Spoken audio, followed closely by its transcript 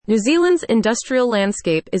New Zealand's industrial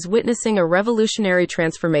landscape is witnessing a revolutionary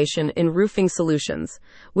transformation in roofing solutions,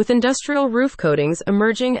 with industrial roof coatings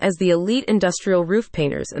emerging as the elite industrial roof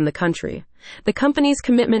painters in the country. The company's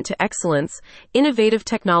commitment to excellence, innovative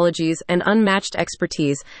technologies, and unmatched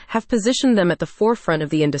expertise have positioned them at the forefront of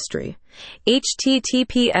the industry.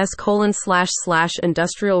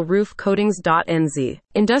 https://industrialroofcoatings.nz.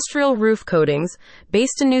 Industrial Roof Coatings,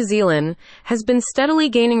 based in New Zealand, has been steadily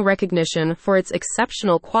gaining recognition for its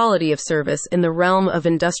exceptional quality of service in the realm of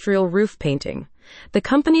industrial roof painting. The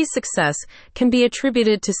company's success can be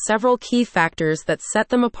attributed to several key factors that set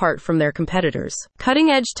them apart from their competitors.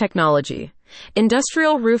 Cutting-edge technology.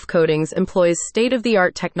 Industrial Roof Coatings employs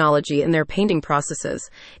state-of-the-art technology in their painting processes,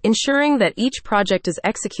 ensuring that each project is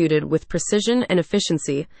executed with precision and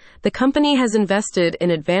efficiency. The company has invested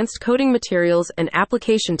in advanced coating materials and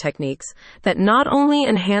application techniques that not only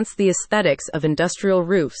enhance the aesthetics of industrial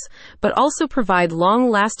roofs, but also provide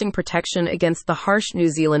long-lasting protection against the harsh New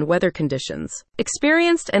Zealand weather conditions.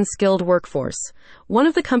 Experienced and skilled workforce. One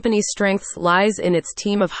of the company's strengths lies in its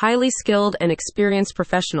team of highly skilled and experienced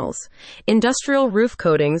professionals. Industrial Roof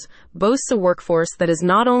Coatings boasts a workforce that is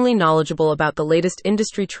not only knowledgeable about the latest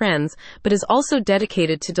industry trends, but is also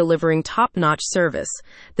dedicated to delivering top-notch service.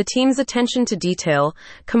 The team's attention to detail,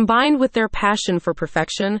 combined with their passion for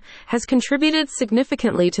perfection, has contributed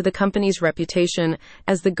significantly to the company's reputation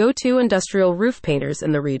as the go-to industrial roof painters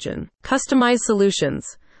in the region. Customized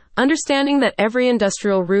solutions. Understanding that every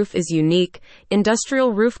industrial roof is unique,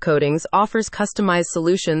 Industrial Roof Coatings offers customized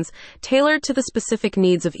solutions tailored to the specific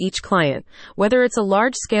needs of each client, whether it's a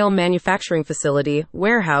large-scale manufacturing facility,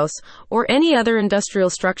 warehouse, or any other industrial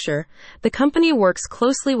structure. The company works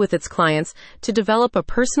closely with its clients to develop a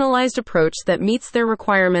personalized approach that meets their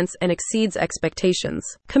requirements and exceeds expectations.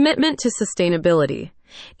 Commitment to sustainability.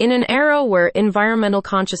 In an era where environmental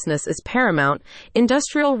consciousness is paramount,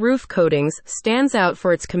 Industrial Roof Coatings stands out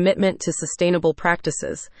for its commitment to sustainable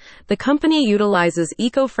practices. The company utilizes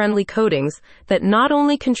eco-friendly coatings that not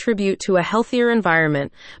only contribute to a healthier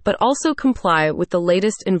environment, but also comply with the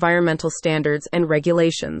latest environmental standards and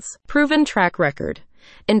regulations. Proven track record.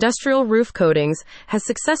 Industrial Roof Coatings has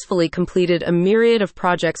successfully completed a myriad of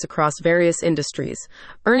projects across various industries,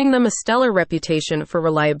 earning them a stellar reputation for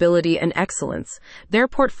reliability and excellence. Their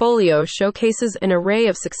portfolio showcases an array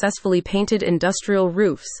of successfully painted industrial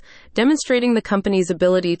roofs, demonstrating the company's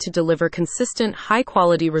ability to deliver consistent,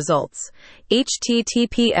 high-quality results.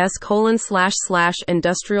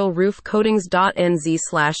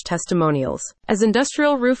 https://industrialroofcoatings.nz/testimonials. As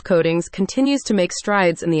Industrial Roof Coatings continues to make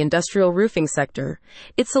strides in the industrial roofing sector,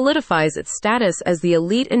 it solidifies its status as the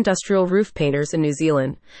elite industrial roof painters in New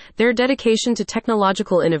Zealand. Their dedication to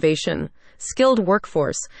technological innovation, skilled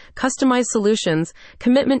workforce, customized solutions,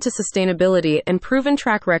 commitment to sustainability, and proven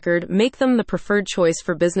track record make them the preferred choice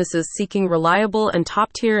for businesses seeking reliable and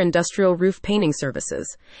top-tier industrial roof painting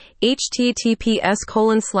services.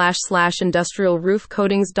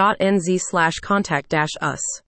 https://industrialroofcoatings.nz/contact-us